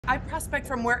I prospect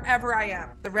from wherever I am.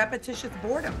 The repetitious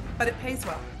boredom, but it pays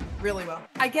well, really well.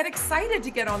 I get excited to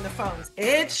get on the phones.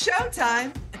 It's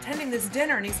showtime. Attending this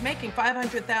dinner and he's making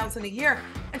 $500,000 a year.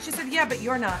 And she said, yeah, but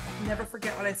you're not. Never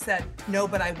forget what I said. No,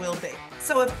 but I will be.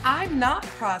 So if I'm not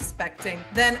prospecting,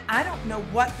 then I don't know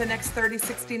what the next 30,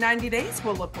 60, 90 days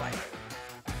will look like.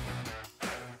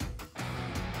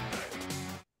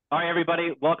 All right,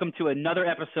 everybody, welcome to another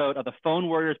episode of the Phone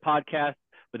Warriors podcast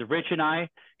with Rich and I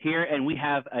here, and we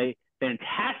have a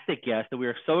fantastic guest that we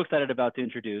are so excited about to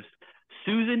introduce,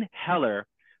 Susan Heller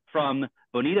from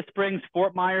Bonita Springs,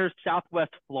 Fort Myers,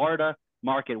 Southwest Florida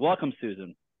market. Welcome,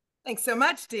 Susan. Thanks so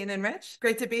much, Dean and Rich.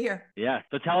 Great to be here. Yeah,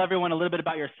 so tell everyone a little bit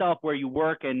about yourself, where you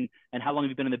work, and how long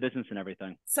you've been in the business and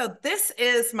everything. So this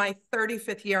is my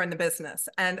 35th year in the business,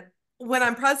 and when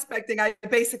I'm prospecting, I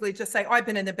basically just say, oh, I've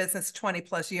been in the business 20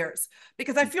 plus years,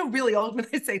 because I feel really old when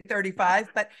I say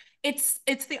 35, but it's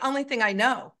the only thing I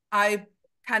know. My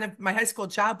high school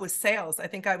job was sales. I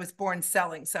think I was born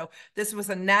selling. So this was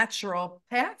a natural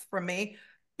path for me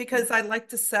because I like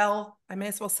to sell. I may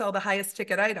as well sell the highest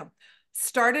ticket item.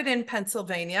 Started in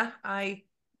Pennsylvania. I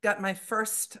got my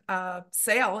first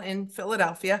sale in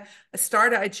Philadelphia.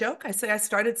 I joke, I say I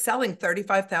started selling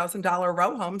 $35,000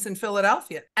 row homes in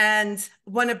Philadelphia. And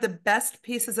one of the best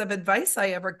pieces of advice I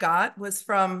ever got was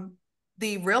from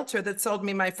the realtor that sold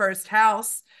me my first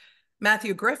house,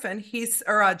 John Griffin.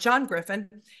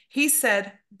 He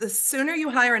said, the sooner you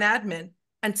hire an admin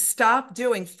and stop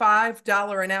doing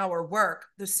 $5 an hour work,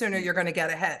 the sooner you're going to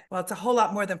get ahead. Well, it's a whole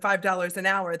lot more than $5 an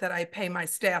hour that I pay my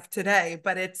staff today,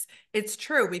 but it's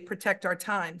true. We protect our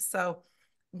time. So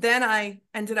then I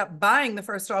ended up buying the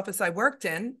first office I worked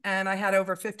in, and I had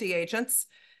over 50 agents,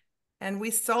 and we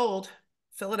sold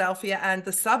Philadelphia and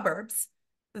the suburbs.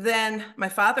 Then my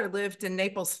father lived in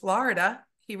Naples, Florida.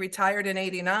 He retired in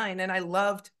 '89, and I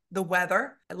loved the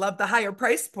weather. I loved the higher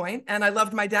price point, and I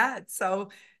loved my dad. So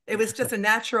it was just a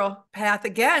natural path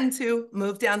again to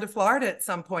move down to Florida at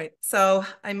some point. So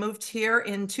I moved here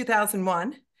in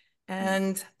 2001,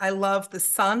 and I love the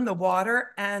sun, the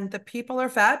water, and the people are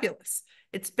fabulous.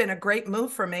 It's been a great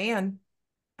move for me, and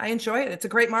I enjoy it. It's a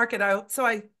great market. So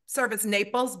I service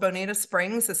Naples, Bonita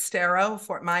Springs, Estero,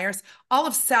 Fort Myers, all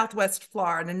of Southwest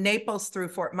Florida, Naples through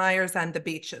Fort Myers and the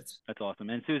beaches. That's awesome.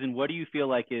 And Susan, what do you feel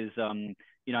like is,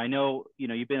 I know,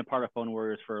 you've been a part of Phone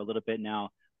Warriors for a little bit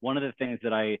now. One of the things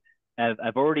that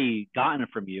I've already gotten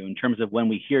from you in terms of when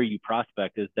we hear you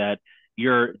prospect is that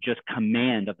you're just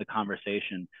command of the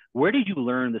conversation. Where did you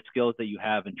learn the skills that you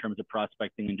have in terms of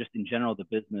prospecting and just in general the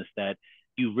business that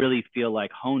you really feel like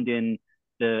honed in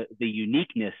the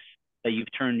uniqueness that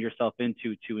you've turned yourself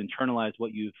into to internalize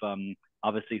what you've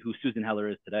obviously who Susan Heller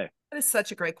is today? That is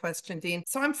such a great question, Dean.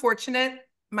 So I'm fortunate.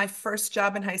 My first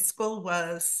job in high school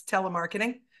was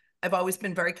telemarketing. I've always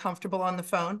been very comfortable on the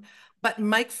phone, but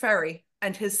Mike Ferry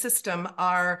and his system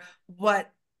are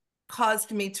what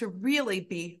caused me to really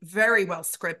be very well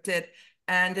scripted.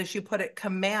 And as you put it,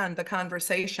 command the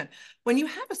conversation. When you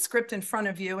have a script in front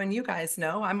of you, and you guys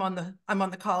know, I'm on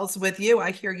the calls with you. I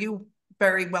hear you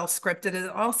very well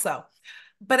scripted also,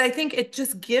 but I think it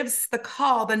just gives the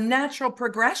call the natural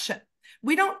progression.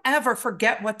 We don't ever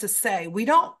forget what to say. We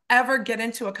don't ever get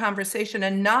into a conversation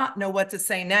and not know what to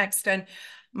say next. And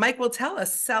Mike will tell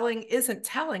us selling isn't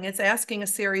telling, it's asking a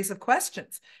series of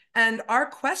questions. And our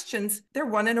questions, they're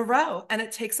one in a row, and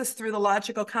it takes us through the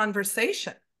logical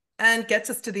conversation and gets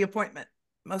us to the appointment,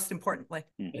 most importantly.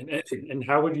 And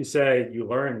how would you say you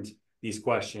learned these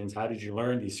questions? How did you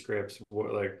learn these scripts?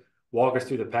 Walk us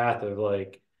through the path of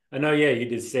I know, yeah, you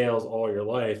did sales all your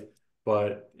life,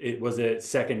 but was it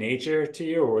second nature to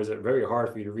you, or was it very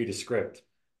hard for you to read a script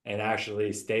and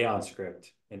actually stay on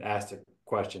script and ask the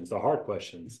questions, the hard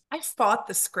questions? I fought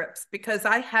the scripts because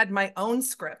I had my own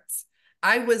scripts.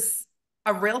 I was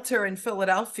a realtor in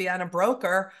Philadelphia and a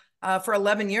broker for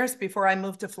 11 years before I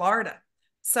moved to Florida.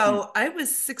 So I was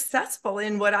successful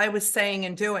in what I was saying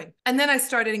and doing. And then I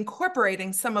started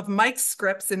incorporating some of Mike's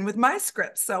scripts in with my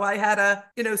scripts. So I had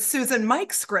a, Susan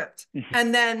Mike script.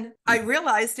 And then I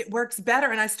realized it works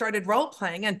better, and I started role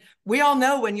playing. And we all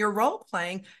know when you're role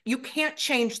playing, you can't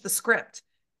change the script.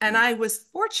 And I was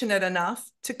fortunate enough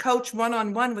to coach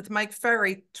one-on-one with Mike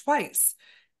Ferry twice.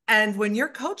 And when you're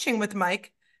coaching with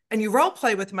Mike and you role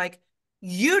play with Mike,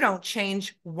 you don't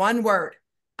change one word.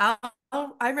 I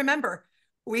remember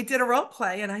we did a role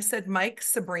play and I said, Mike,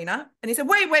 Sabrina. And he said,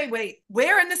 wait.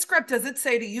 Where in the script does it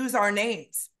say to use our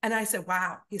names? And I said,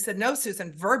 wow. He said, no,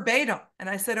 Susan, verbatim. And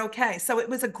I said, okay. So it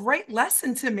was a great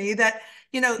lesson to me that,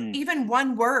 even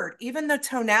one word, even the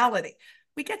tonality,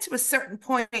 we get to a certain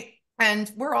point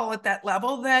and we're all at that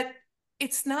level that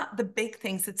it's not the big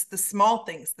things, it's the small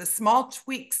things, the small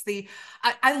tweaks.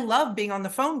 I love being on the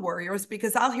phone warriors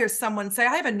because I'll hear someone say,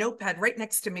 I have a notepad right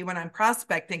next to me when I'm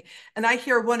prospecting, and I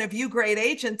hear one of you great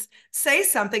agents say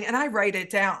something and I write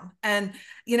it down. And,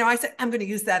 I say, I'm going to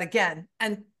use that again.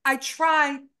 And I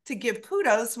try to give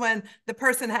kudos when the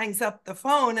person hangs up the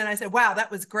phone and I say, wow,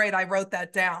 that was great. I wrote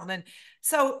that down. And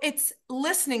so it's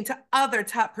listening to other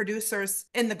top producers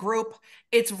in the group.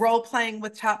 It's role playing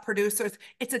with top producers.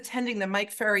 It's attending the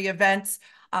Mike Ferry events,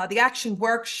 the Action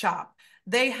Workshop.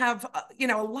 They have,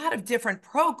 a lot of different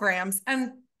programs.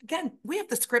 And again, we have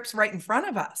the scripts right in front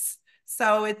of us.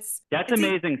 So that's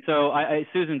amazing. So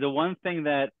Susan, the one thing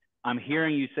that I'm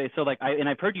hearing you say, so and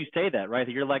I've heard you say that, right?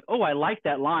 That you're like, oh, I like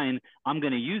that line, I'm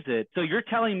going to use it. So you're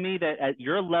telling me that at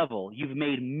your level, you've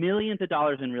made millions of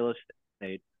dollars in real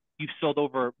estate. You've sold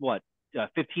over what,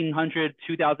 1,500,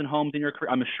 2,000 homes in your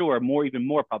career. I'm sure even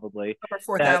more probably. Over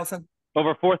 4,000.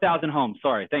 Over 4,000 homes.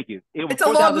 Sorry, thank you. It's a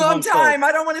long, long time. Sold.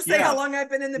 I don't want to say how long I've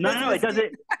been in the business. No, it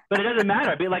doesn't. But it doesn't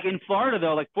matter. Like in Florida,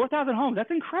 though, like 4,000 homes, that's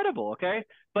incredible. Okay,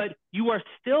 but you are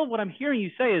still. What I'm hearing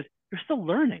you say is you're still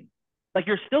learning. Like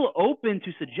you're still open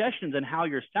to suggestions on how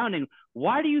you're sounding.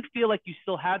 Why do you feel like you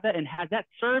still have that, and has that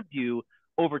served you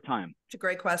over time? It's a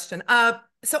great question.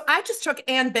 So I just took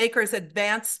Ann Baker's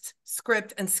advanced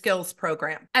script and skills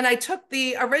program, and I took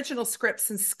the original scripts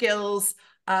and skills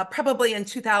probably in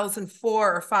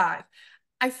 2004 or 5.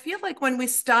 I feel like when we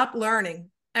stop learning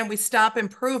and we stop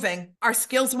improving, our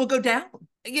skills will go down.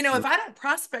 If I don't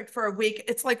prospect for a week,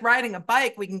 it's like riding a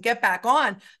bike. We can get back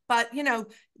on. But,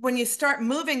 when you start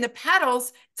moving the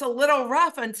pedals, it's a little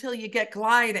rough until you get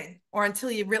gliding or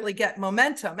until you really get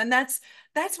momentum. And that's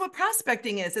what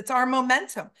prospecting is. It's our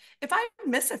momentum. If I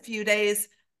miss a few days,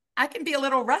 I can be a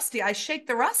little rusty. I shake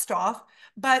the rust off,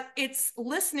 but it's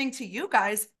listening to you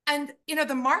guys. And,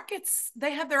 the markets,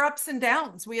 they have their ups and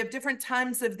downs. We have different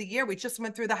times of the year. We just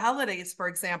went through the holidays, for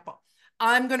example.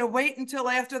 I'm going to wait until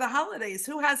after the holidays.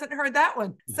 Who hasn't heard that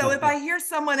one? So if I hear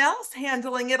someone else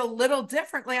handling it a little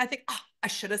differently, I think, I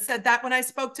should have said that when I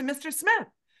spoke to Mr. Smith.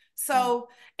 So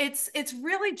it's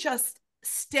really just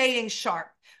staying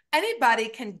sharp. Anybody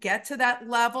can get to that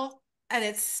level, and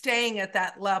it's staying at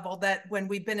that level that when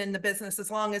we've been in the business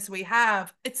as long as we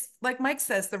have, it's like Mike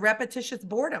says, the repetitious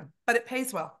boredom, but it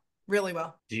pays well, really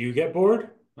well. Do you get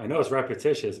bored? I know it's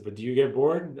repetitious, but do you get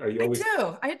bored? Are you always? I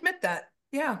do. I admit that.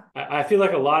 Yeah. I feel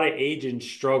like a lot of agents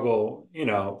struggle,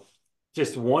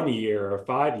 just 1 year or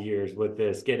 5 years with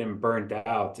this, getting burnt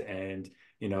out and,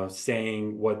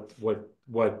 saying what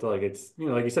like it's,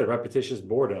 like you said, repetitious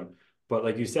boredom. But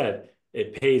like you said,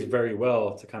 it pays very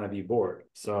well to kind of be bored.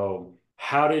 So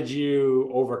how did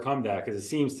you overcome that? Because it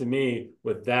seems to me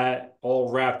with that all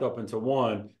wrapped up into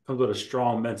one comes with a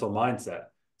strong mental mindset.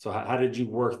 So how did you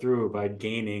work through by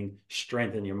gaining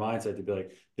strength in your mindset to be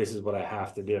like, this is what I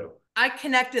have to do? I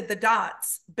connected the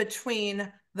dots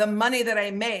between the money that I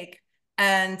make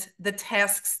and the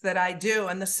tasks that I do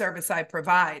and the service I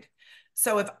provide.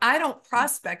 So if I don't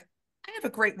prospect, I have a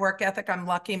great work ethic. I'm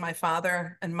lucky. My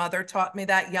father and mother taught me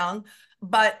that young,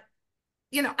 but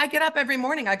I get up every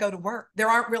morning, I go to work. There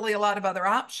aren't really a lot of other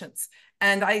options.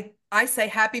 And I say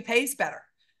happy pays better.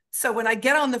 So when I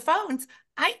get on the phones,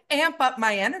 I amp up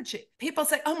my energy. People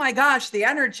say, oh my gosh, the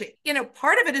energy.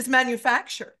 Part of it is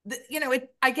manufactured.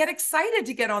 I get excited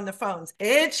to get on the phones.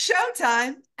 It's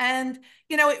showtime. And,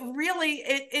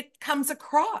 it comes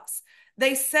across.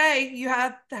 They say you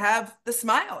have to have the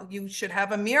smile. You should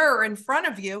have a mirror in front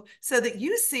of you so that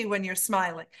you see when you're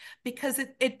smiling, because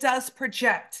it does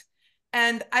project.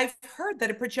 And I've heard that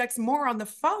it projects more on the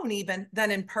phone even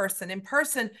than in person. In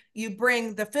person, you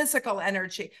bring the physical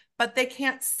energy, but they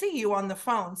can't see you on the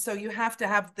phone. So you have to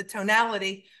have the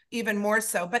tonality even more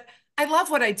so. But I love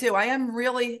what I do. I am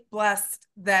really blessed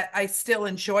that I still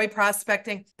enjoy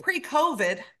prospecting.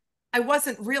 Pre-COVID, I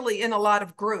wasn't really in a lot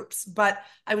of groups, but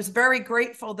I was very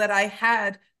grateful that I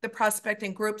had the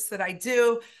prospecting groups that I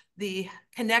do, the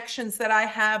connections that I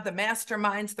have, the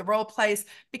masterminds, the role plays,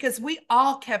 because we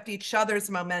all kept each other's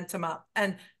momentum up.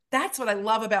 And that's what I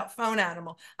love about Phone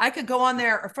Animal. I could go on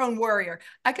there, or Phone Warrior.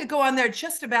 I could go on there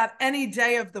just about any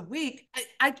day of the week.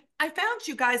 I found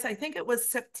you guys, I think it was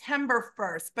September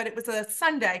 1st, but it was a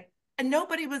Sunday, and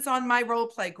nobody was on my role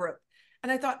play group.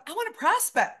 And I thought, I want to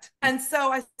prospect. And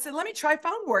so I said, let me try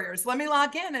Phone Warriors. Let me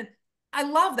log in. And I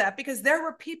love that because there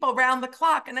were people around the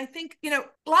clock. And I think,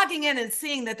 logging in and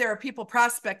seeing that there are people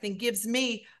prospecting gives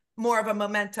me more of a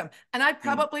momentum. And I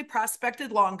probably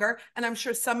prospected longer. And I'm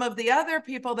sure some of the other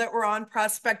people that were on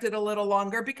prospected a little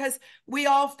longer because we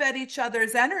all fed each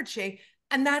other's energy.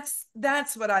 And that's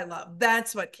what I love.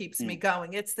 That's what keeps me Mm.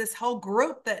 going. It's this whole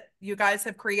group that you guys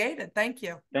have created. Thank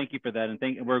you. Thank you for that.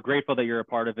 And we're grateful that you're a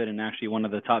part of it and actually one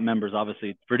of the top members,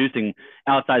 obviously producing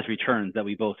outsized returns that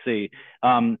we both see.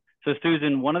 So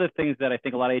Susan, one of the things that I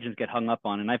think a lot of agents get hung up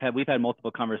on, and we've had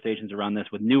multiple conversations around this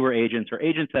with newer agents or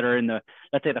agents that are in the,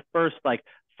 let's say the first like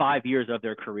 5 years of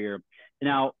their career.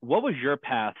 Now, what was your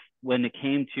path when it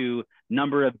came to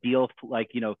number of deals,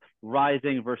 like,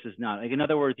 rising versus not? Like, in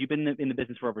other words, you've been in the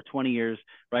business for over 20 years,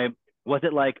 right? Was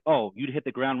it like, oh, you'd hit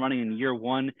the ground running in year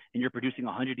one and you're producing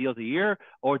 100 deals a year?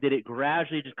 Or did it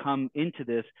gradually just come into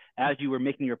this as you were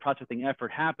making your prospecting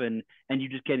effort happen and you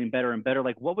just getting better and better?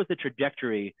 Like, what was the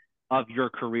trajectory of your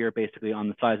career basically on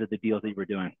the size of the deals that you were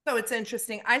doing? So it's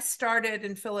interesting. I started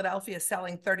in Philadelphia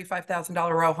selling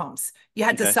 $35,000 row homes. You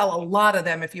had to Okay. sell a lot of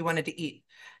them if you wanted to eat.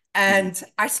 And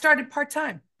I started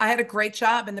part-time. I had a great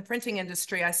job in the printing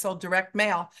industry. I sold direct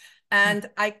mail and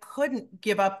I couldn't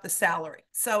give up the salary.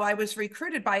 So I was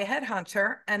recruited by a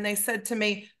headhunter and they said to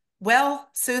me, well,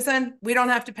 Susan, we don't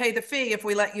have to pay the fee if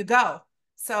we let you go.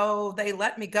 So they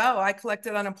let me go. I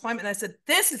collected unemployment and I said,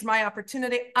 this is my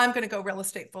opportunity. I'm going to go real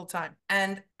estate full time.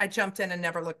 And I jumped in and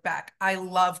never looked back. I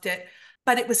loved it.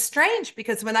 But it was strange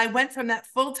because when I went from that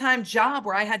full-time job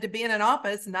where I had to be in an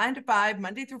office 9 to 5,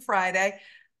 Monday through Friday,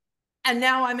 and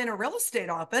now I'm in a real estate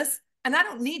office and I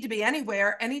don't need to be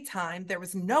anywhere, anytime. There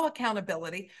was no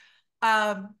accountability.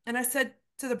 And I said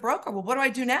to the broker, well, what do I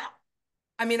do now?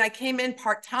 I mean, I came in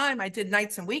part-time. I did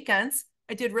nights and weekends.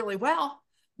 I did really well.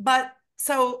 But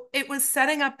so it was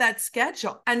setting up that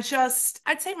schedule and just,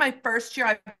 I'd say my first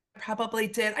year,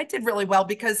 I did really well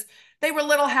because they were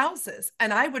little houses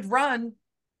and I would run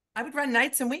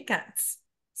nights and weekends.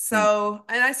 Mm. So,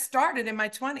 and I started in my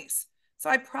 20s. So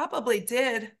I probably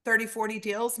did 30, 40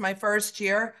 deals my first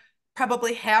year,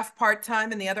 probably half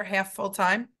part-time and the other half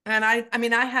full-time. And I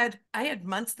mean, I had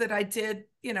months that I did,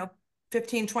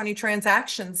 15, 20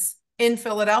 transactions in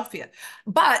Philadelphia.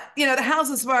 But, the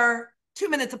houses were 2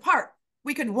 minutes apart.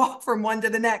 We could walk from one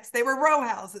to the next. They were row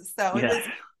houses. So Yes.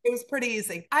 it was pretty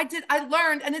easy. I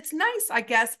learned, and it's nice, I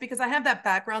guess, because I have that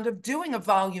background of doing a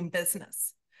volume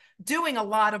business, doing a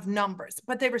lot of numbers,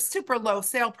 but they were super low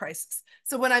sale prices.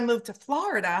 So when I moved to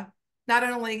Florida, not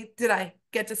only did I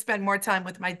get to spend more time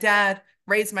with my dad,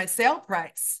 raise my sale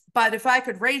price, but if I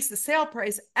could raise the sale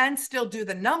price and still do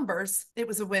the numbers, it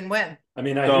was a win-win. I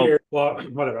mean, I So, hear, well,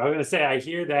 whatever. I was gonna say I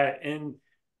hear that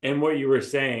in what you were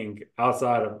saying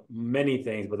outside of many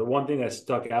things, but the one thing that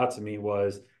stuck out to me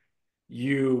was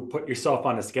you put yourself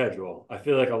on a schedule. I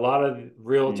feel like a lot of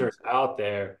realtors out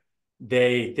there,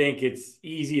 they think it's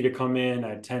easy to come in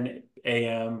at 10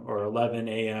 a.m. or 11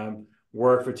 a.m.,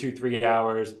 work for 2, 3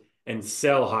 hours and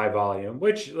sell high volume,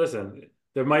 which listen,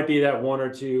 there might be that one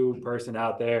or two person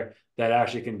out there that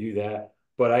actually can do that.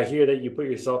 But I hear that you put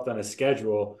yourself on a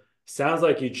schedule. Sounds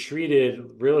like you treated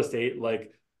real estate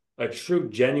like a true,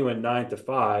 genuine 9 to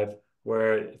 5,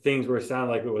 where things were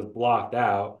sound like it was blocked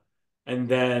out, and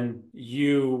then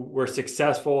you were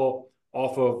successful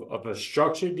off of a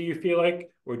structure. Do you feel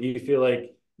like, or do you feel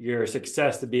like your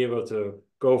success to be able to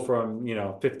go from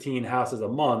 15 houses a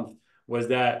month, was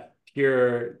that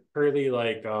purely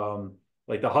like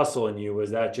the hustle in you?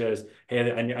 Was that just,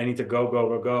 hey, I need to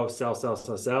go,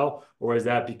 sell, or is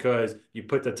that because you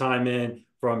put the time in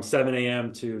from 7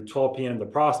 a.m. to 12 p.m. to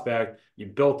prospect, you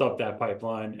built up that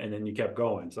pipeline and then you kept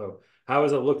going? So how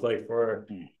does it look like for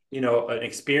an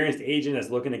experienced agent that's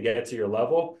looking to get to your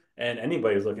level and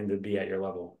anybody who's looking to be at your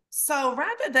level? So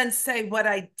rather than say what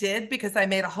I did, because I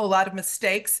made a whole lot of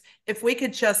mistakes, if we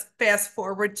could just fast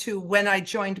forward to when I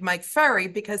joined Mike Ferry,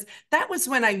 because that was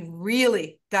when I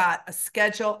really got a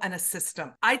schedule and a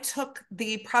system. I took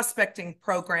the prospecting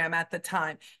program at the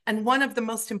time. And one of the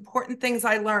most important things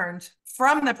I learned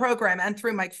from the program and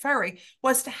through Mike Ferry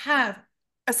was to have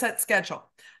a set schedule.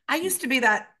 I used to be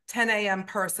that 10 a.m.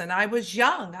 person. I was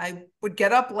young. I would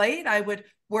get up late. I would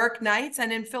work nights.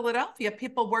 And in Philadelphia,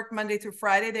 people worked Monday through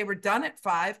Friday. They were done at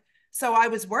 5. So I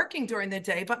was working during the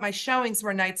day, but my showings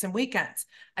were nights and weekends.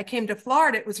 I came to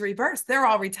Florida, it was reversed. They're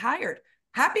all retired.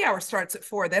 Happy hour starts at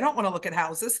 4. They don't want to look at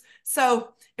houses.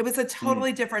 So it was a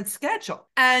totally different schedule.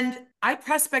 And I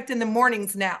prospect in the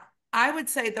mornings now. I would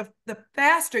say the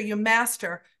faster you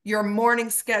master your morning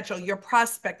schedule, your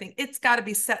prospecting, it's got to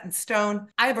be set in stone.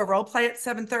 I have a role play at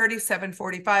 7:30,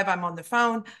 7:45. I'm on the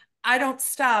phone. I don't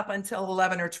stop until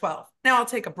 11 or 12. Now I'll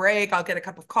take a break. I'll get a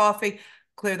cup of coffee,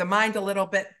 clear the mind a little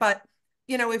bit. But,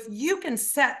 if you can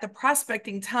set the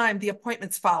prospecting time, the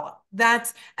appointments follow.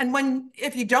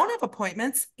 If you don't have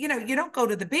appointments, you don't go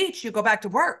to the beach, you go back to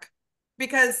work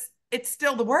because it's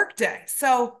still the work day.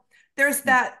 So there's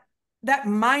that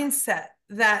mindset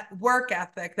that work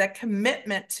ethic, that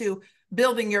commitment to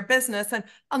building your business. And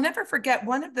I'll never forget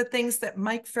one of the things that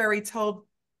Mike Ferry told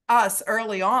us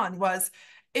early on was,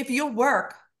 if you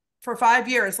work for 5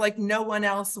 years like no one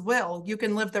else will, you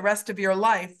can live the rest of your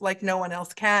life like no one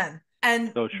else can.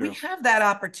 And So we true. have that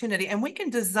opportunity, and we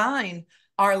can design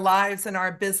our lives and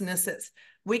our businesses.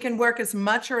 We can work as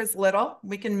much or as little.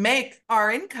 We can make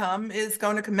our income is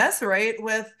going to commensurate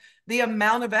with the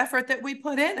amount of effort that we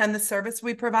put in and the service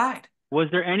we provide. Was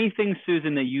there anything,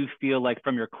 Susan, that you feel like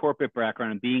from your corporate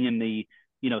background and being in the,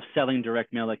 selling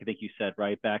direct mail, like I think you said,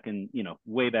 right, back in,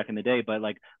 way back in the day, but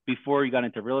like before you got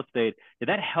into real estate, did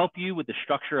that help you with the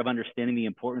structure of understanding the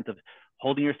importance of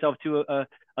holding yourself to a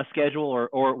schedule,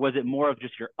 or was it more of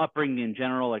just your upbringing in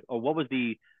general? Like, or what was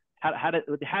how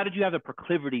did you have the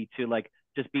proclivity to like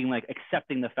just being like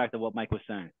accepting the fact of what Mike was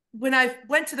saying? When I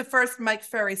went to the first Mike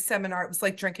Ferry seminar, it was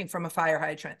like drinking from a fire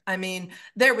hydrant. I mean,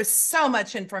 there was so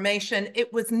much information.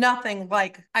 It was nothing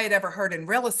like I had ever heard in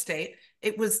real estate.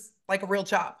 It was like a real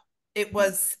job. It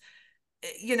was,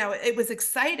 it was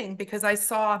exciting because I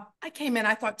came in,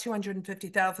 I thought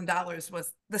 $250,000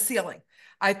 was the ceiling.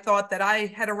 I thought that I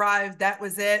had arrived, that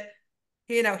was it.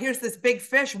 Here's this big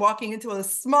fish walking into a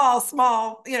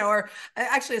small, or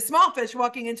actually a small fish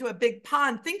walking into a big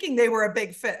pond thinking they were a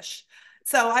big fish.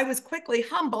 So I was quickly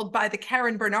humbled by the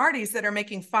Karen Bernardis that are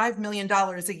making $5 million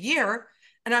a year.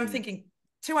 And I'm thinking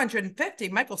 250,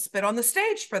 Michael spit on the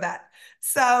stage for that.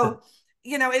 So,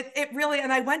 it really,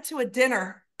 and I went to a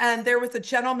dinner and there was a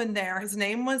gentleman there. His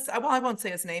name was, well, I won't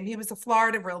say his name. He was a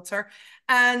Florida realtor.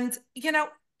 And,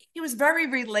 he was very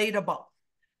relatable.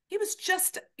 He was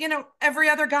just, every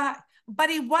other guy,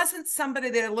 but he wasn't somebody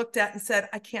that I looked at and said,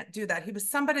 I can't do that. He was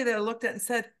somebody that I looked at and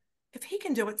said, if he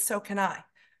can do it, so can I.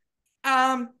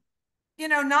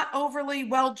 Not overly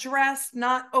well dressed,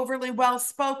 not overly well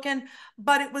spoken,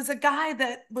 but it was a guy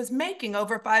that was making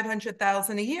over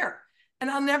 500,000 a year. And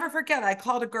I'll never forget, I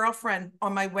called a girlfriend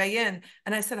on my way in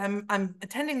and I said, I'm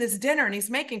attending this dinner and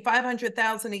he's making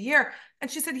 500,000 a year.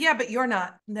 And she said, yeah, but you're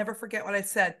not. Never forget what I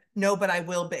said. No, but I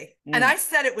will be. And I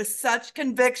said it with such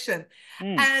conviction.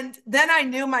 And then I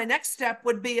knew my next step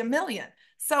would be $1 million.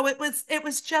 So it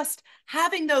was just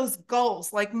having those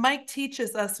goals, like Mike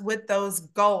teaches us with those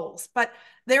goals. But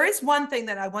there is one thing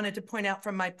that I wanted to point out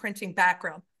from my printing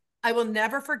background. I will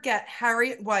never forget,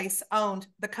 Harriet Weiss owned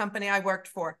the company I worked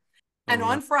for. And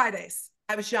on Fridays,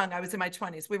 I was young, I was in my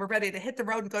 20s. We were ready to hit the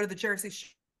road and go to the Jersey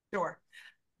Shore.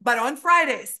 But on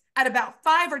Fridays, at about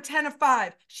 5 or 10 of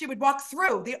 5, she would walk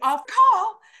through the off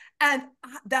call. And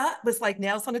that was like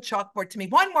nails on a chalkboard to me.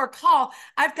 One more call,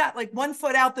 I've got like 1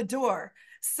 foot out the door.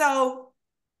 So,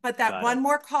 but that one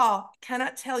more call,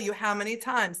 cannot tell you how many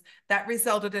times that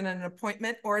resulted in an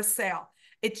appointment or a sale.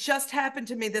 It just happened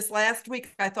to me this last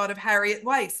week. I thought of Harriet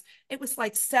Weiss. It was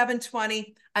like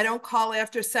 7:20. I don't call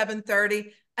after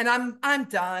 7:30, and I'm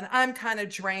done. I'm kind of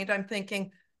drained. I'm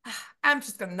thinking, I'm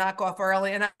just going to knock off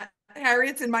early. And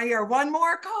Harriet's in my ear. One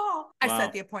more call. I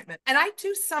set the appointment. And I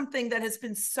do something that has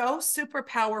been so super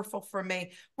powerful for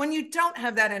me. When you don't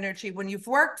have that energy, when you've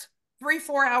worked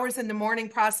 3-4 hours in the morning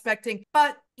prospecting,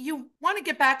 but you want to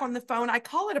get back on the phone, I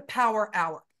call it a power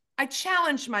hour. I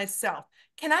challenge myself.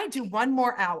 Can I do 1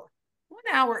 more hour? 1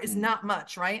 hour is not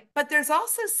much, right? But there's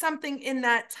also something in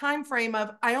that time frame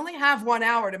of I only have 1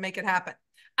 hour to make it happen.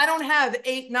 I don't have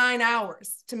 8-9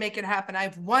 hours to make it happen. I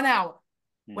have 1 hour.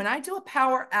 When I do a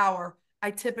power hour,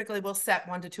 I typically will set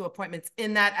 1 to 2 appointments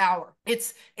in that hour.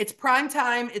 It's prime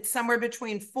time. It's somewhere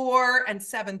between 4 and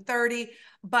 7:30.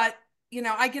 But,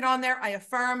 I get on there, I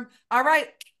affirm, all right,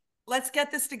 let's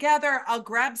get this together. I'll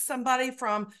grab somebody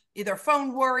from either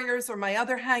Phone Warriors or my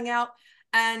other hangout.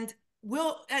 And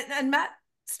Matt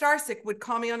Starsick would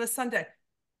call me on a Sunday.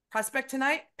 Prospect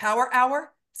tonight, power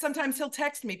hour. Sometimes he'll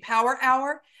text me, power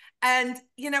hour. And,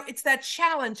 it's that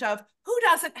challenge of who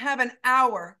doesn't have an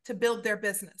hour to build their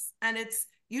business? And it's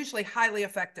usually highly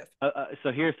effective.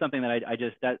 So here's something that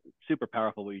that's super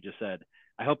powerful what you just said.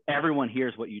 I hope everyone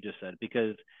hears what you just said,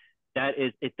 because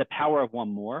it's the power of one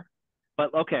more.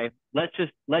 But okay, let's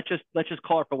just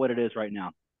call it for what it is right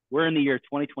now. We're in the year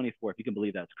 2024, if you can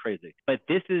believe that. It's crazy. But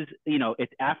this is,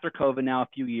 it's after COVID now, a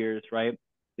few years, right?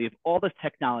 We have all this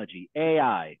technology,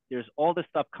 AI, there's all this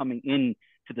stuff coming in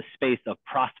to the space of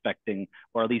prospecting,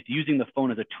 or at least using the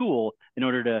phone as a tool in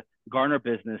order to garner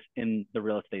business in the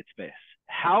real estate space.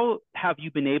 How have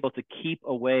you been able to keep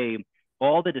away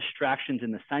all the distractions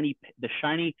and the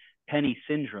shiny penny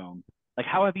syndrome? Like,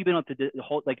 how have you been able to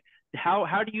hold, like,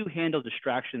 how do you handle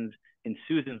distractions in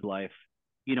Susan's life,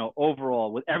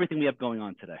 overall, with everything we have going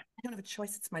on today? I don't have a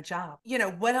choice. It's my job.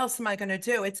 What else am I going to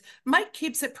do? Mike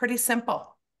keeps it pretty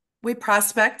simple. We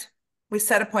prospect, We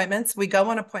set appointments, we go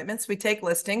on appointments, we take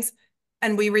listings,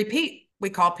 and we repeat. We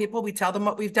call people, we tell them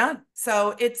what we've done.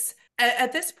 So it's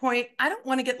at this point, I don't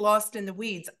want to get lost in the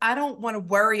weeds. I don't want to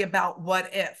worry about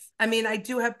what if. I mean, I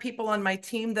do have people on my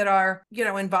team that are,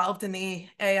 involved in the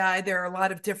AI. There are a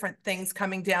lot of different things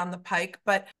coming down the pike,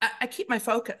 but I keep my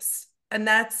focus. And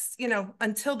that's,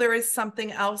 until there is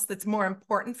something else that's more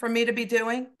important for me to be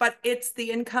doing, but it's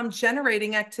the income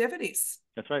generating activities.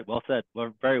 That's right. Well said.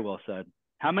 Well, very well said.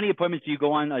 How many appointments do you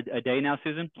go on a day now,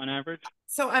 Susan, on average?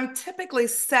 So I'm typically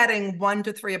setting 1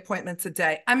 to 3 appointments a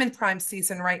day. I'm in prime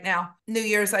season right now. New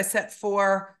Year's, I set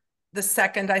 4. The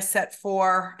 2nd, I set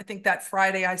 4. I think that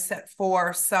Friday I set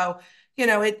 4. So,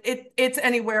 it's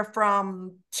anywhere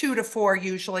from 2 to 4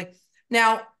 usually.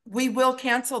 Now, we will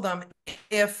cancel them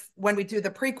when we do the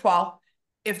pre-qual,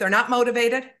 if they're not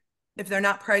motivated, if they're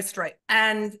not priced right.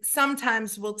 And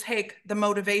sometimes we'll take the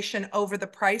motivation over the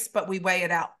price, but we weigh it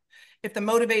out. If the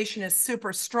motivation is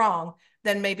super strong,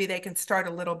 then maybe they can start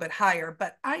a little bit higher.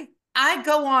 But I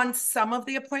go on some of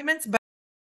the appointments, but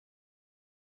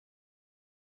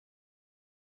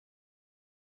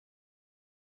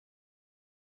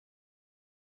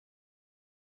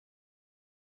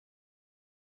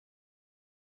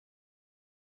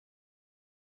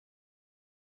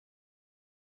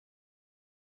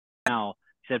now,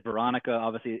 you said Veronica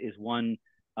obviously is one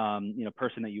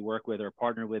person that you work with or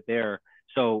partner with there.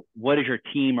 So what does your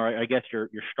team, or I guess your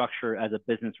structure as a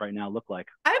business right now look like?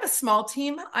 I have a small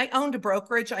team. I owned a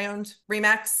brokerage. I owned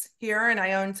Remax here and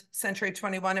I owned Century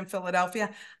 21 in Philadelphia.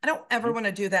 I don't ever want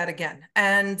to do that again.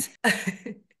 And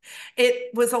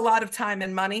it was a lot of time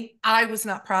and money. I was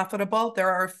not profitable. There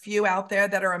are a few out there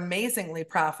that are amazingly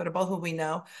profitable who we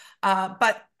know.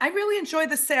 But I really enjoy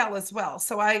the sale as well.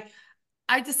 So I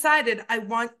decided I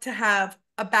want to have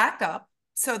a backup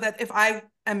so that if I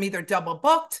am either double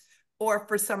booked or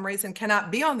for some reason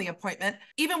cannot be on the appointment,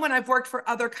 even when I've worked for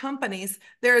other companies,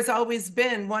 there has always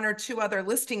been 1 or 2 other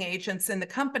listing agents in the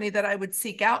company that I would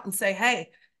seek out and say, hey,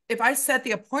 if I set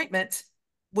the appointment,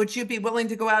 would you be willing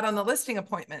to go out on the listing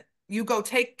appointment? You go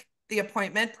take the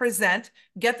appointment, present,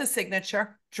 get the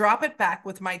signature, drop it back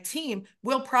with my team.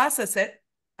 We'll process it.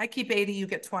 I keep 80, you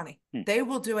get 20. They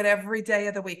will do it every day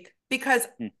of the week because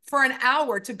for an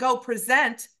hour to go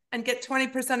present and get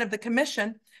 20% of the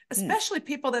commission, especially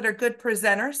people that are good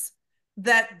presenters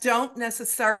that don't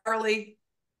necessarily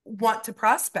want to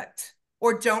prospect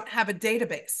or don't have a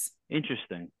database.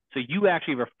 Interesting. So you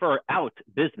actually refer out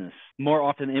business more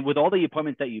often, and with all the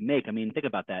appointments that you make, I mean, think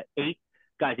about that. 8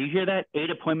 guys, do you hear that? 8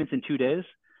 appointments in 2 days.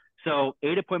 So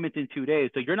 8 appointments in 2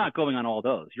 days. So you're not going on all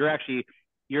those. You're actually,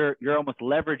 you're almost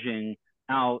leveraging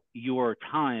out your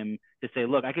time to say,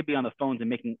 look, I could be on the phones and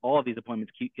making all of these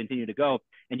appointments continue to go.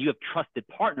 And you have trusted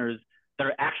partners that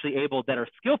are actually able, that are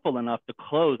skillful enough to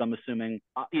close, I'm assuming,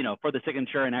 for the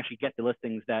signature and actually get the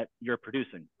listings that you're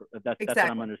producing. That's what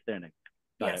I'm understanding.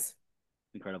 Got it.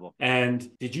 Incredible. And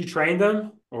did you train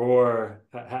them, or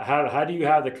how do you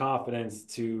have the confidence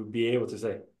to be able to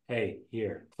say, hey,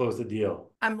 here, close the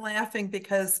deal? I'm laughing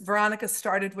because Veronica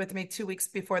started with me 2 weeks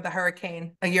before the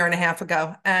hurricane a year and a half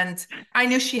ago. And I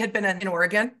knew she had been in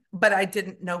Oregon, but I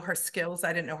didn't know her skills.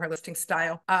 I didn't know her listing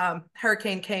style.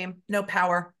 Hurricane came, no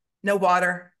power, no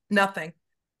water, nothing.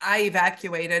 I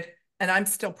evacuated. And I'm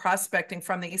still prospecting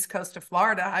from the East Coast of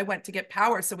Florida. I went to get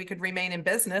power so we could remain in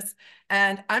business.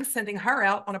 And I'm sending her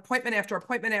out on appointment after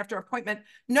appointment after appointment.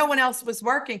 No one else was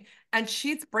working. And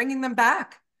she's bringing them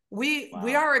back. We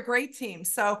are a great team.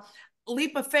 So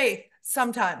leap of faith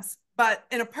sometimes. But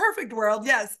in a perfect world,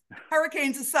 yes,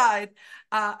 hurricanes aside,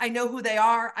 I know who they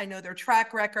are. I know their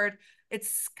track record.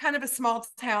 It's kind of a small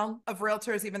town of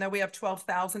realtors, even though we have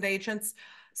 12,000 agents.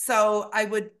 So I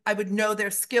would know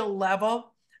their skill level.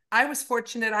 I was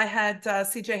fortunate. I had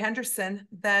CJ Henderson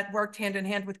that worked hand in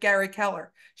hand with Gary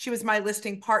Keller. She was my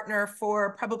listing partner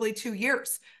for probably 2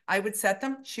 years. I would set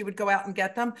them. She would go out and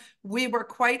get them. We were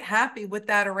quite happy with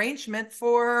that arrangement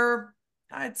for,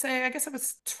 I'd say, I guess it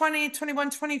was 20, 21,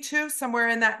 22, somewhere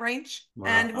in that range. Wow.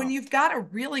 And when you've got a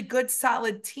really good,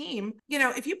 solid team,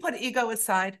 if you put ego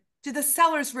aside, do the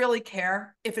sellers really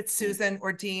care if it's Susan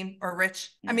or Dean or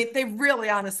Rich? I mean, they really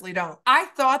honestly don't. I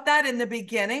thought that in the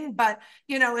beginning, but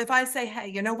if I say, hey,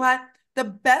 you know what? The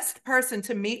best person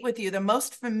to meet with you, the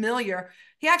most familiar,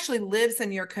 he actually lives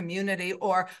in your community,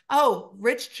 or, oh,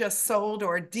 Rich just sold,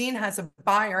 or Dean has a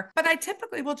buyer. But I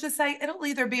typically will just say, it'll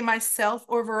either be myself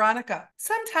or Veronica.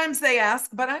 Sometimes they ask,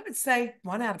 but I would say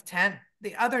 1 out of 10.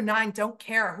 The other 9 don't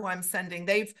care who I'm sending.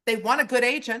 They want a good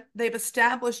agent. They've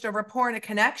established a rapport and a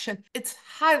connection. It's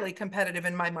highly competitive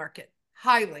in my market.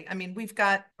 Highly. I mean, we've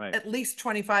got at least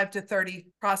 25 to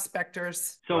 30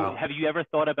 prospectors. So have you ever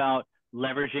thought about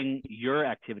leveraging your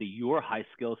activity, your high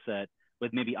skill set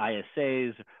with maybe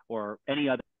ISAs or any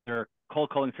other cold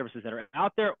calling services that are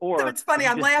out there? So Or it's funny,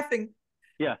 I'm laughing.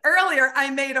 Yeah. Earlier, I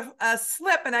made a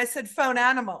slip and I said phone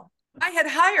animal. I had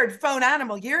hired Phone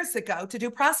Animal years ago to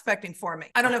do prospecting for me.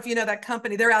 I don't know if you know that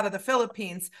company. They're out of the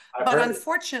Philippines, but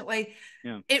unfortunately,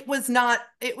 it was not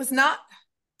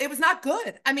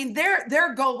good. I mean,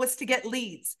 their goal was to get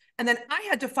leads. And then I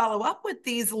had to follow up with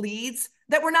these leads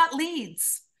that were not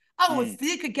leads. Oh, if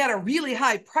we could get a really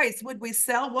high price, would we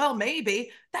sell? Well,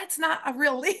 maybe. That's not a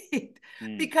real lead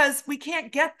because we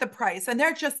can't get the price. And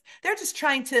they're just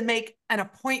trying to make an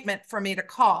appointment for me to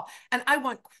call. And I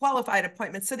want qualified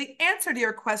appointments. So the answer to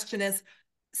your question is,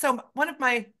 so one of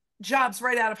my jobs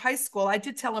right out of high school, I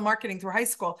did telemarketing through high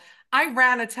school. I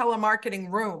ran a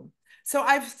telemarketing room. So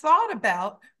I've thought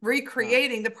about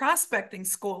recreating the prospecting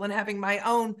school and having my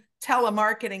own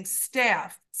telemarketing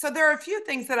staff. So there are a few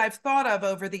things that I've thought of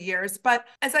over the years, but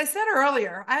as I said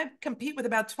earlier, I compete with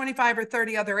about 25 or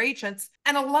 30 other agents,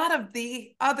 and a lot of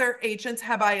the other agents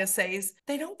have ISAs.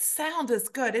 They don't sound as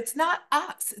good. It's not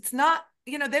us. It's not,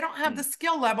 they don't have the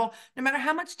skill level. No matter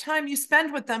how much time you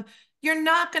spend with them, you're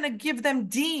not going to give them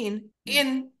Dean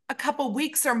in a couple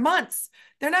weeks or months.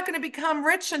 They're not going to become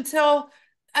rich until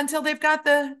they've got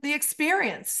the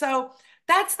experience. So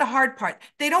that's the hard part.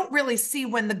 They don't really see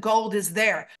when the gold is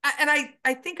there.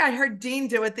 I think I heard Dean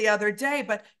do it the other day,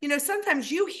 but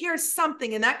sometimes you hear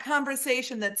something in that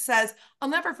conversation that says, I'll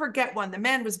never forget one. The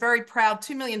man was very proud,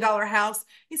 $2 million house.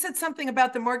 He said something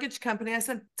about the mortgage company. I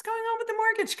said, what's going on with the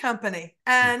mortgage company?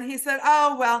 And he said,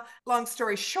 oh, well, long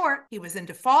story short, he was in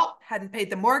default, hadn't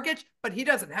paid the mortgage, but he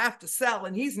doesn't have to sell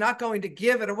and he's not going to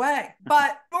give it away.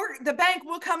 But the bank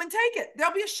will come and take it.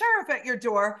 There'll be a sheriff at your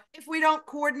door if we don't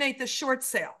coordinate the short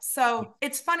sale. So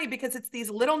it's funny because it's these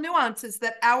little nuances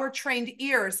that our trained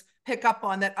ears pick up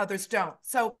on that others don't.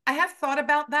 So I have thought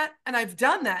about that and I've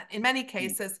done that in many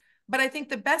cases. But I think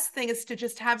the best thing is to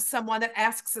just have someone that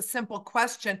asks a simple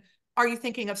question. Are you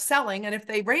thinking of selling? And if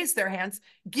they raise their hands,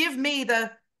 give me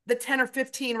the 10 or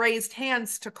 15 raised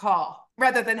hands to call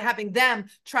rather than having them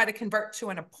try to convert to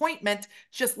an appointment.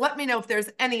 Just let me know if there's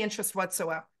any interest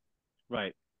whatsoever.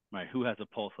 Right. Who has a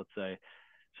pulse, let's say.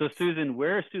 So Susan,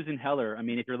 where is Susan Heller? I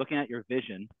mean, if you're looking at your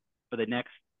vision for the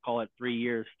next, call it 3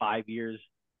 years, 5 years,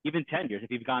 even 10 years,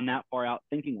 if you've gone that far out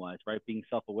thinking wise, right, being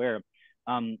self-aware,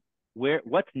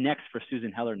 what's next for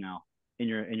Susan Heller now in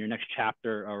your next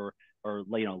chapter or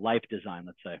life design,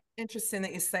 let's say? Interesting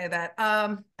that you say that.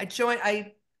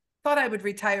 I thought I would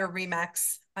retire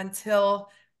Remax until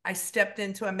I stepped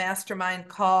into a mastermind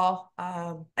call.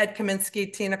 Ed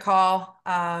Kaminsky, Tina Call,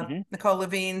 Nicole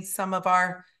Levine, some of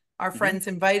our friends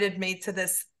invited me to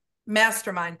this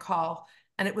mastermind call.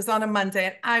 And it was on a Monday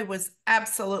and I was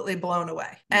absolutely blown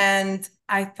away. And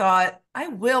I thought, I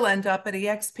will end up at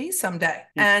EXP someday.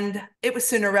 And it was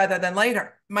sooner rather than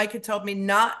later. Mike had told me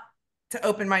not to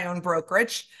open my own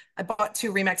brokerage. I bought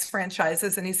 2 Remax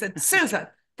franchises and he said, Susan,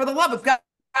 for the love of God,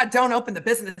 don't open the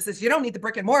businesses. You don't need the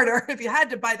brick and mortar if you had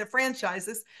to buy the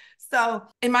franchises. So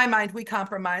in my mind, we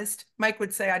compromised. Mike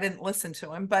would say I didn't listen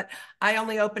to him, but I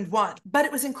only opened 1. But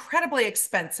it was incredibly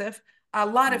expensive, a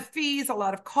lot of fees, a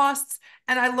lot of costs.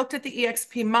 And I looked at the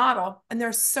EXP model and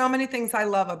there's so many things I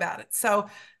love about it. So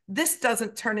this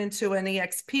doesn't turn into an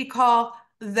EXP call.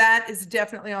 That is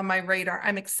definitely on my radar.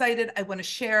 I'm excited. I want to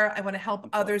share. I want to help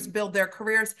others build their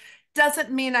careers.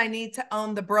 Doesn't mean I need to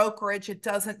own the brokerage. It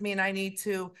doesn't mean I need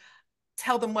to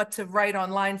tell them what to write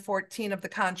on line 14 of the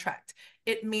contract.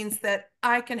 It means that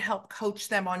I can help coach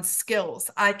them on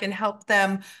skills. I can help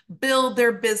them build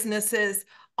their businesses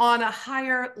on a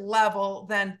higher level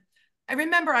than I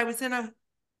remember. I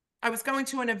was going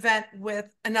to an event with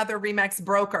another Remax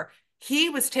broker. He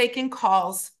was taking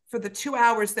calls for the 2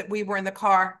 hours that we were in the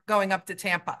car going up to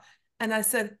Tampa. And I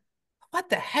said, what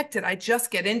the heck did I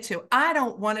just get into? I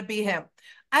don't want to be him.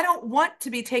 I don't want to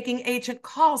be taking agent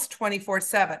calls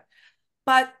 24/7.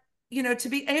 But, to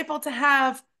be able to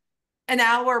have an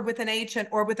hour with an agent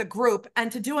or with a group and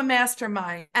to do a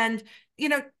mastermind and,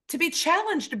 to be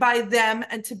challenged by them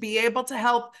and to be able to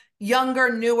help younger,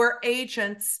 newer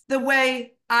agents the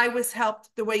way I was helped,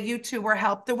 the way you two were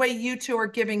helped, the way you two are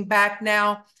giving back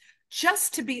now,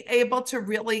 just to be able to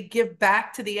really give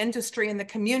back to the industry and the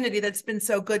community that's been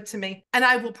so good to me. And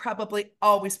I will probably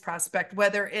always prospect,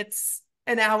 whether it's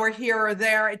an hour here or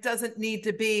there. It doesn't need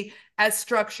to be as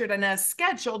structured and as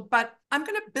scheduled, but I'm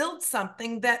going to build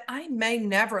something that I may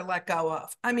never let go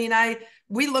of. I mean,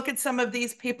 we look at some of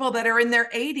these people that are in their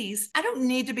 80s. I don't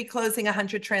need to be closing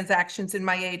 100 transactions in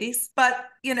my 80s, but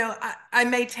I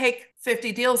may take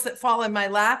 50 deals that fall in my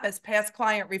lap as past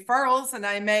client referrals, and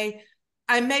I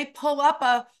may pull up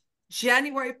a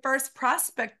January 1st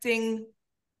prospecting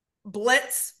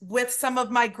blitz with some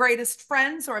of my greatest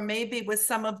friends, or maybe with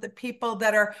some of the people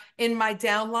that are in my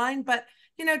downline. But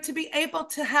to be able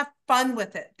to have fun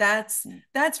with it, that's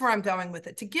where I'm going with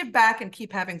it, to give back and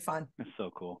keep having fun. That's so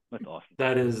cool. That's awesome.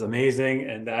 That is amazing.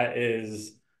 And that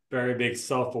is very big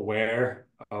self-aware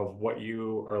of what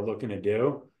you are looking to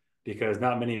do, because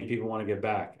not many people want to give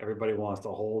back. Everybody wants to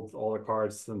hold all the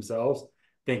cards to themselves,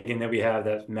 thinking that we have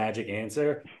that magic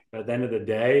answer. But at the end of the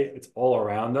day, it's all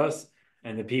around us.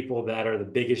 And the people that are the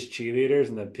biggest cheerleaders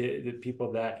and the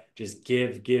people that just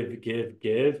give,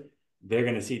 they're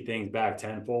going to see things back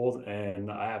tenfold.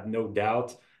 And I have no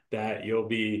doubt that you'll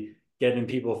be getting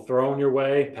people thrown your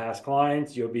way, past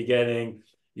clients. You'll be getting,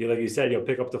 like you said, you'll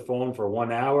pick up the phone for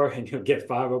 1 hour and you'll get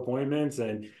 5 appointments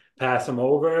and pass them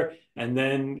over. And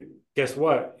then guess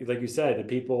what? Like you said, the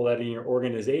people that are in your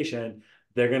organization,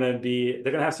 they're going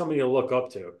to have somebody to look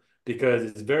up to, because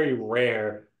it's very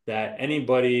rare that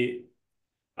anybody,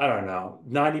 I don't know,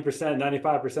 90%,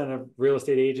 95% of real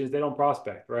estate agents, they don't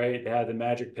prospect, right? They have the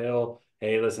magic pill.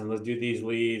 Hey, listen, let's do these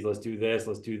leads. Let's do this.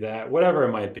 Let's do that, whatever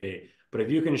it might be. But if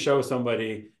you can show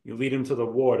somebody, you lead them to the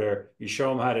water, you show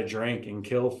them how to drink and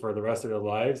kill for the rest of their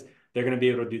lives, they're going to be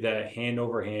able to do that hand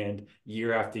over hand,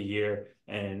 year after year,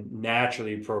 and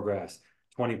naturally progress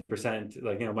 20%.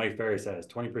 Like, Mike Ferry says,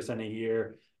 20% a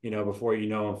year, before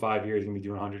in 5 years, you're going to be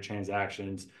doing 100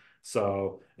 transactions.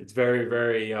 So it's very,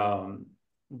 very, I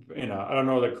don't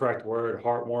know the correct word,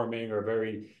 heartwarming, or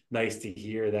very nice to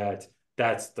hear that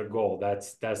that's the goal.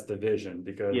 That's the vision,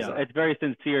 because it's very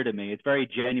sincere to me. It's very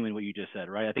genuine what you just said,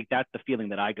 right? I think that's the feeling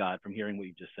that I got from hearing what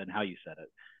you just said and how you said it.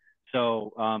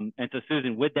 So, and so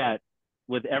Susan, with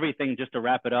everything, just to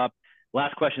wrap it up,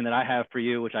 last question that I have for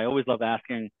you, which I always love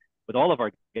asking with all of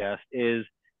our guests, is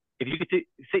if you could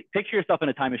picture yourself in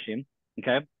a time machine,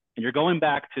 okay? And you're going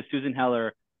back to Susan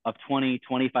Heller of 20,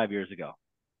 25 years ago,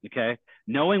 okay?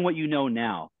 Knowing what you know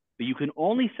now, but you can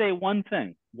only say one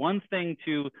thing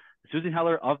to Susan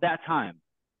Heller of that time,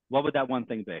 what would that one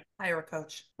thing be? Hire a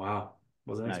coach. Wow.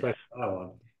 Wasn't expecting that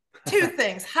one. 2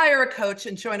 things: hire a coach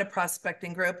and join a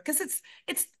prospecting group, because it's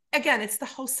the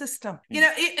whole system.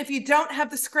 If you don't have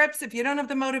the scripts, if you don't have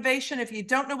the motivation, if you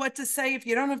don't know what to say, if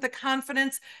you don't have the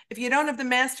confidence, if you don't have the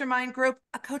mastermind group,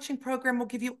 a coaching program will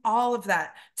give you all of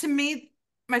that. To me,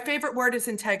 my favorite word is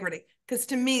integrity, because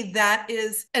to me, that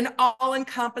is an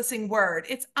all-encompassing word.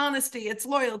 It's honesty, it's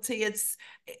loyalty, it's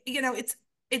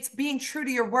being true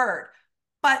to your word.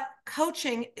 But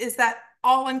coaching is that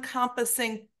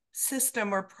all-encompassing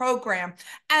system or program.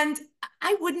 And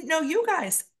I wouldn't know you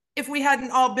guys if we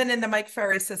hadn't all been in the Mike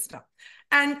Ferry system.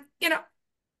 And,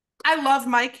 I love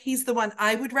Mike. He's the one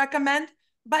I would recommend.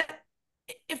 But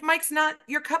if Mike's not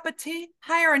your cup of tea,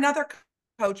 hire another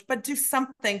coach, but do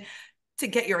something to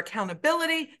get your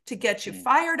accountability, to get you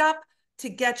fired up, to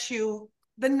get you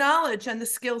the knowledge and the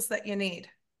skills that you need.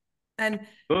 And,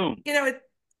 boom.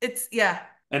 it's, yeah.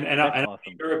 And I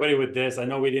awesome. Everybody with this, I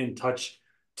know we didn't touch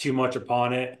too much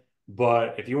upon it,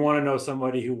 but if you want to know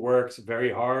somebody who works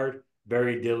very hard,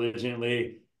 very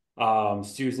diligently,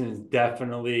 Susan's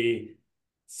definitely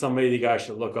somebody you guys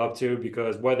should look up to,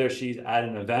 because whether she's at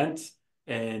an event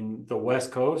in the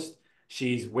West Coast,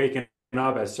 she's waking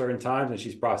up at certain times and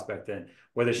she's prospecting.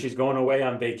 Whether she's going away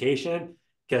on vacation,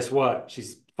 guess what?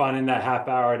 She's finding that half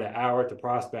hour to hour to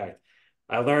prospect.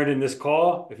 I learned in this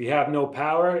call, if you have no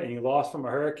power and you lost from a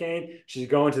hurricane, she's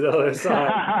going to the other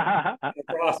side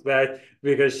prospect,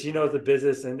 because she knows the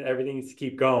business and everything needs to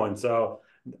keep going. So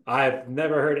I've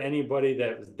never heard anybody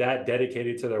that was that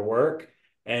dedicated to their work,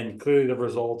 and clearly the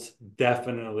results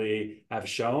definitely have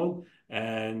shown.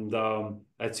 And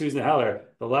at Susan Heller,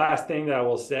 the last thing that I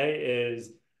will say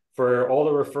is, for all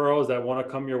the referrals that want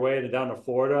to come your way down to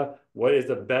Florida, what is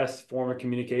the best form of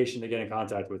communication to get in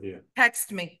contact with you?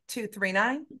 Text me,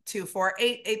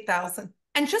 239-248-8000.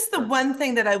 And just the one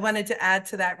thing that I wanted to add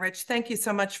to that, Rich, thank you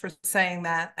so much for saying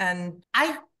that. And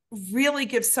I really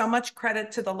give so much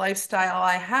credit to the lifestyle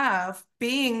I have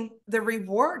being the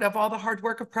reward of all the hard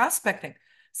work of prospecting.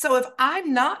 So if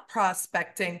I'm not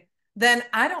prospecting, then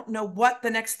I don't know what the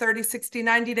next 30, 60,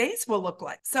 90 days will look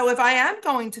like. So if I am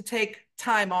going to take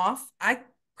time off, I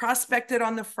prospected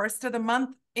on the 1st of the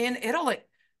month in Italy.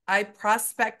 I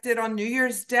prospected on New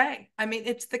Year's Day. I mean,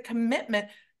 it's the commitment.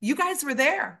 You guys were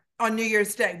there on New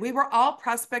Year's Day. We were all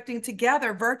prospecting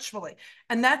together virtually.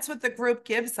 And that's what the group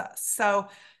gives us. So,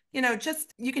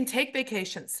 just, you can take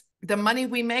vacations. The money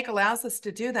we make allows us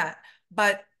to do that.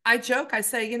 But I joke, I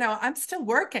say, I'm still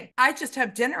working. I just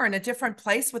have dinner in a different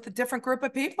place with a different group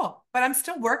of people, but I'm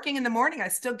still working in the morning. I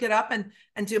still get up and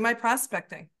do my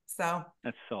prospecting. So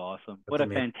that's so awesome. That's What a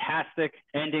amazing. fantastic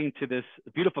ending to this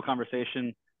beautiful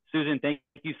conversation. Susan, thank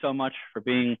you so much for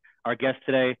being our guest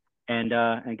today. And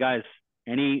guys,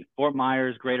 any Fort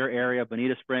Myers, greater area,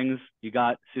 Bonita Springs, you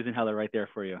got Susan Heller right there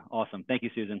for you. Awesome. Thank you,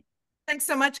 Susan. thanks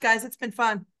so much, guys. It's been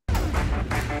fun.